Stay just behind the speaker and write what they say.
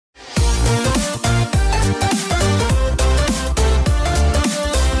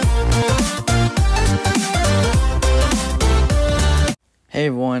Hey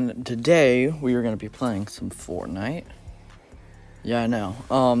everyone, today we are going to be playing some Fortnite. Yeah, I know.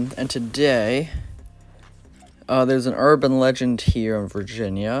 And today, there's an urban legend here in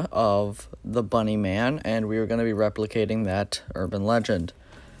Virginia of the BunnyMan, and we are going to be replicating that urban legend.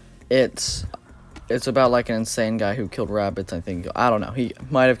 It's about like an insane guy who killed rabbits, I think. I don't know. He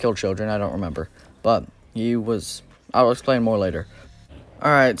might have killed children, I don't remember. But I'll explain more later.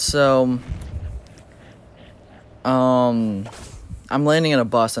 Alright, so, I'm landing in a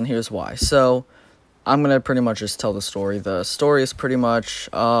bus, and here's why. So, I'm gonna pretty much just tell the story. The story is pretty much,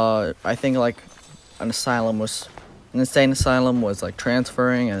 I think like an insane asylum was like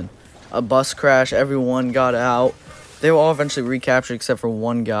transferring, and a bus crash. Everyone got out. They were all eventually recaptured except for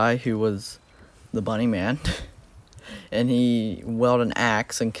one guy who was the BunnyMan, and he wielded an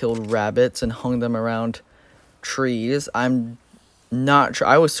axe and killed rabbits and hung them around trees. I'm not sure.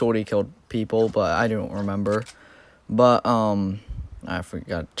 I was told he killed people, but I don't remember. But I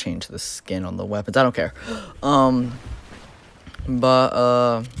forgot to change the skin on the weapons. I don't care.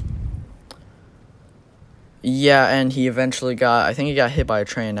 Yeah, and he eventually I think he got hit by a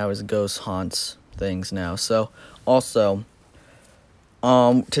train. Now his ghost haunts things now. So, also,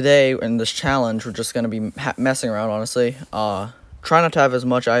 today in this challenge, we're just going to be messing around, honestly. Try not to have as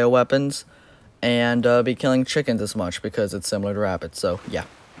much IO weapons, and be killing chickens as much, because it's similar to rabbits. So, yeah.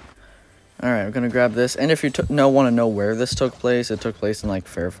 Alright, I'm gonna grab this, and if you want to know where this took place, it took place in, like,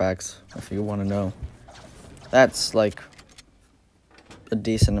 Fairfax, if you want to know. That's, like, a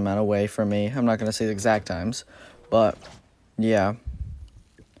decent amount away from me. I'm not gonna say the exact times, but, yeah.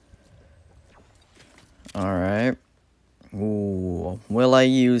 Alright. Ooh, will I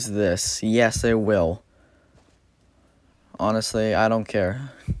use this? Yes, I will. Honestly, I don't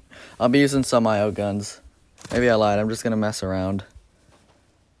care. I'll be using some IO guns. Maybe I lied, I'm just gonna mess around.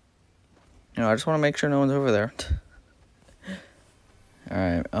 You know, I just want to make sure no one's over there.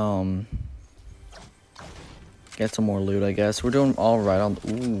 Alright, get some more loot, I guess. We're doing alright on...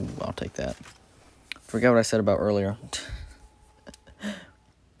 Ooh, I'll take that. Forget what I said about earlier.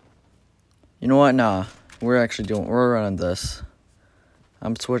 You know what? Nah. We're running this.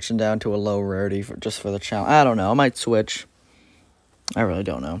 I'm switching down to a low rarity just for the challenge. I don't know. I might switch. I really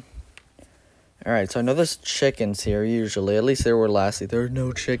don't know. Alright, so I know there's chickens here, usually. At least there were last week. There are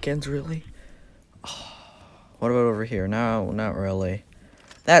no chickens, really? What about over here? No, not really.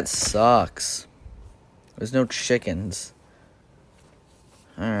 That sucks. There's no chickens.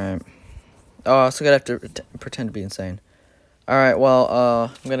 Alright. Oh, I also gotta have to pretend to be insane. Alright, well,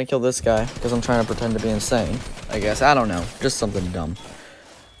 I'm gonna kill this guy, because I'm trying to pretend to be insane, I guess. I don't know. Just something dumb.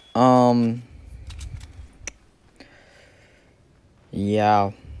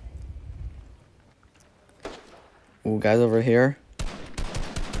 Yeah. Ooh, guys over here.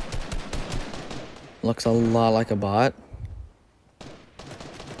 Looks a lot like a bot.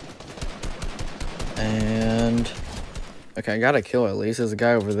 And... okay, I gotta kill at least. There's a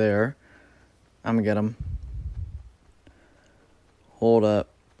guy over there. I'm gonna get him. Hold up.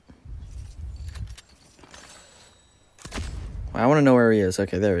 I want to know where he is.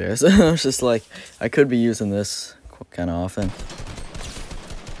 Okay, there he is. I was just like, I could be using this kind of often.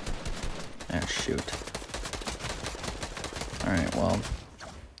 Ah, shoot. Alright, well...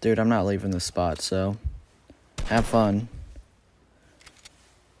 dude, I'm not leaving this spot, so... have fun.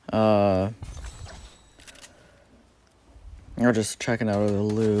 I'm just checking out the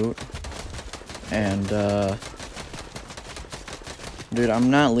loot. And, dude,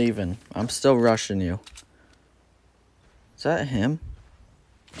 I'm not leaving. I'm still rushing you. Is that him?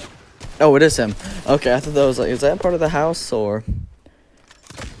 Oh, it is him. Okay, I thought that was like... is that part of the house, or...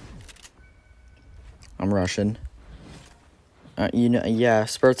 I'm rushing. You know, yeah,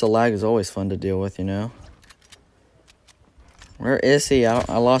 spurts of lag is always fun to deal with, you know. Where is he?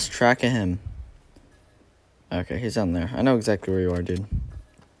 I lost track of him. Okay, he's down there. I know exactly where you are, dude.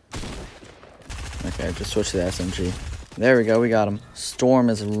 Okay, I just switched to the SMG. There we go, we got him. Storm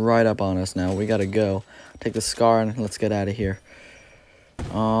is right up on us now. We gotta go. Take the scar and let's get out of here.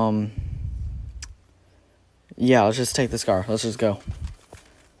 Yeah, let's just take the scar. Let's just go.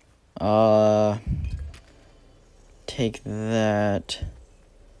 Take that,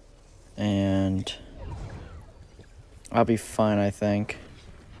 and I'll be fine, I think.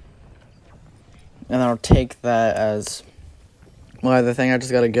 And I'll take that as my other thing. I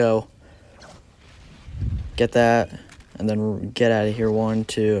just gotta go get that, and then get out of here. 1,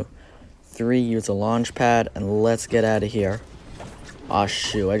 2, 3. Use the launch pad, and let's get out of here. Aw,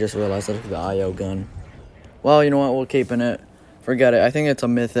 shoot! I just realized I took the IO gun. Well, you know what? We're keeping it. Forget it. I think it's a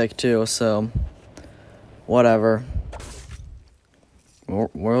mythic too, so whatever.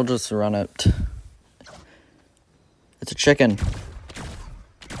 We'll just run it. It's a chicken.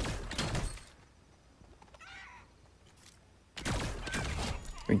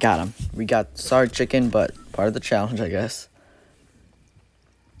 We got him. We got sorry chicken, but part of the challenge, I guess.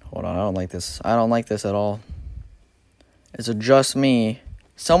 Hold on, I don't like this. I don't like this at all. Is it just me?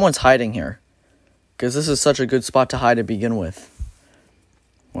 Someone's hiding here. Because this is such a good spot to hide to begin with.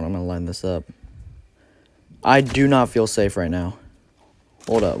 Well, I'm going to line this up. I do not feel safe right now.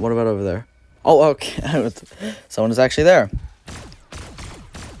 Hold up. What about over there? Oh, okay. Someone is actually there.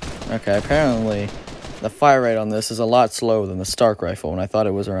 Okay, apparently the fire rate on this is a lot slower than the Stark rifle, and I thought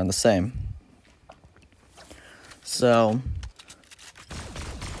it was around the same. So,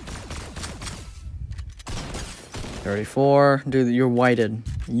 34. Dude, you're whited.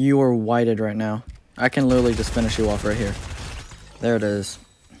 You are whited right now. I can literally just finish you off right here. There it is.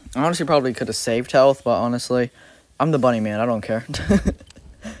 I honestly probably could have saved health, but honestly, I'm the BunnyMan. I don't care.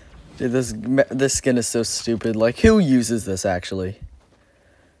 Dude, this skin is so stupid. Like, who uses this, actually?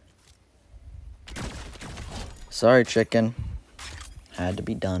 Sorry, chicken. Had to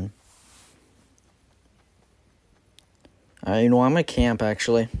be done. You know, I'm gonna camp,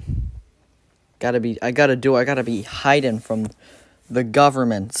 actually. I gotta be hiding from the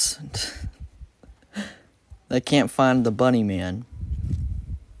governments. They can't find the BunnyMan.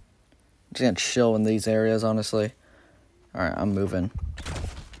 Just gonna chill in these areas, honestly. Alright, I'm moving.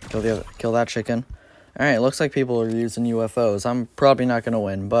 Kill that chicken. Alright, looks like people are using UFOs. I'm probably not gonna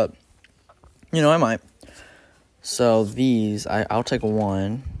win, but you know, I might. So these, I'll take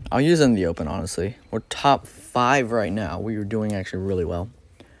one. I'll use it in the open, honestly. We're top 5 right now. We are doing actually really well.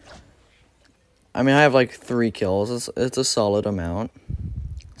 I mean, I have like 3 kills. It's a solid amount.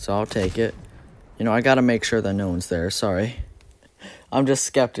 So I'll take it. You know, I gotta make sure that no one's there. Sorry. I'm just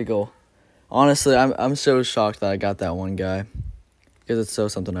skeptical. Honestly, I'm so shocked that I got that one guy. Because it's so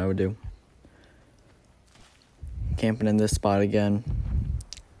something I would do. Camping in this spot again.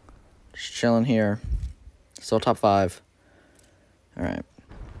 Just chilling here. Still top 5. Alright.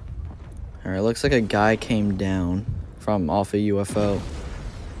 Alright, looks like a guy came down from off a UFO.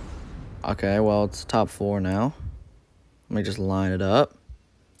 Okay, well, it's top 4 now. Let me just line it up.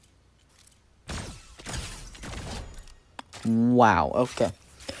 Wow, okay.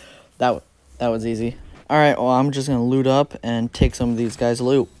 That was easy. Alright, well, I'm just gonna loot up and take some of these guys'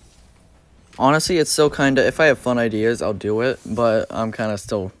 loot. Honestly, it's still kinda, if I have fun ideas, I'll do it, but I'm kinda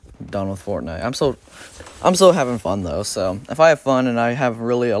still done with Fortnite. I'm still having fun, though, so if I have fun and I have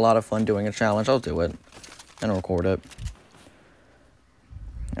really a lot of fun doing a challenge, I'll do it and record it.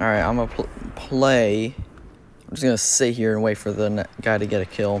 Alright, I'm gonna play. I'm just gonna sit here and wait for the guy to get a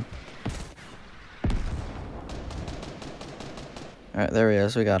kill. Alright, there he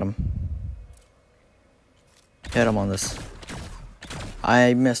is. We got him. Hit him on this.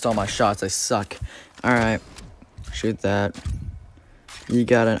 I missed all my shots. I suck. Alright. Shoot that. You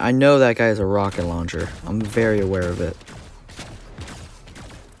got it. I know that guy has a rocket launcher. I'm very aware of it.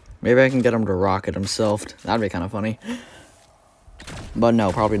 Maybe I can get him to rocket himself. That'd be kind of funny. But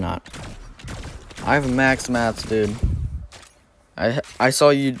no, probably not. I have max mats, dude. I saw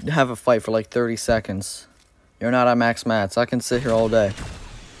you have a fight for like 30 seconds. You're not at max mats. I can sit here all day.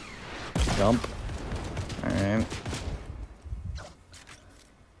 Jump. Alright.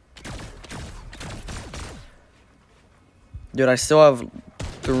 Dude, I still have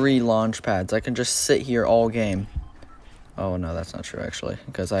 3 launch pads. I can just sit here all game. Oh, no, that's not true, actually.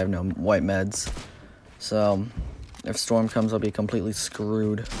 Because I have no white meds. So, if Storm comes, I'll be completely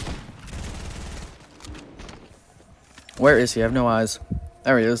screwed. Where is he? I have no eyes.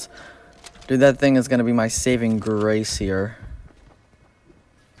 There he is. Dude, that thing is going to be my saving grace here.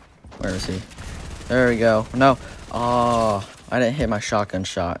 Where is he? There we go. No. Oh, I didn't hit my shotgun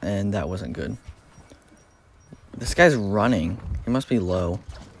shot, and that wasn't good. This guy's running. He must be low.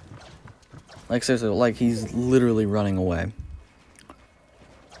 Like, seriously, like, he's literally running away.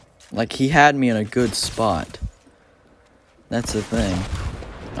 Like, he had me in a good spot. That's the thing.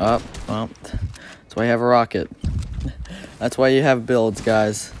 Oh, well, that's why you have a rocket. That's why you have builds,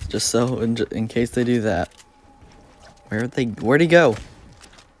 guys. Just so, in case they do that. Where'd he go?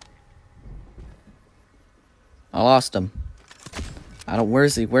 I lost him. Where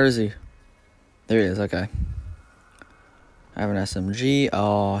is he? There he is, okay. I have an SMG.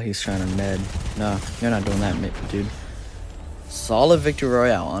 Oh, he's trying to med. No, you're not doing that, dude. Solid victory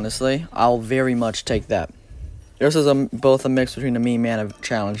royale, honestly. I'll very much take that. This is both a mix between a me-man and a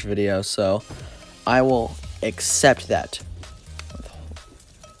challenge video, so I will accept that.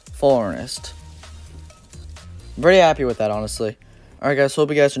 Full earnest. I'm pretty happy with that, honestly. Alright guys, hope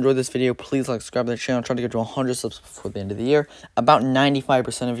you guys enjoyed this video. Please like, subscribe to the channel. I'm trying to get to 100 subs before the end of the year. About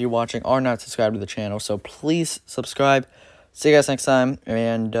 95% of you watching are not subscribed to the channel, so please subscribe. See you guys next time,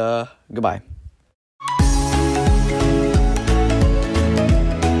 and goodbye.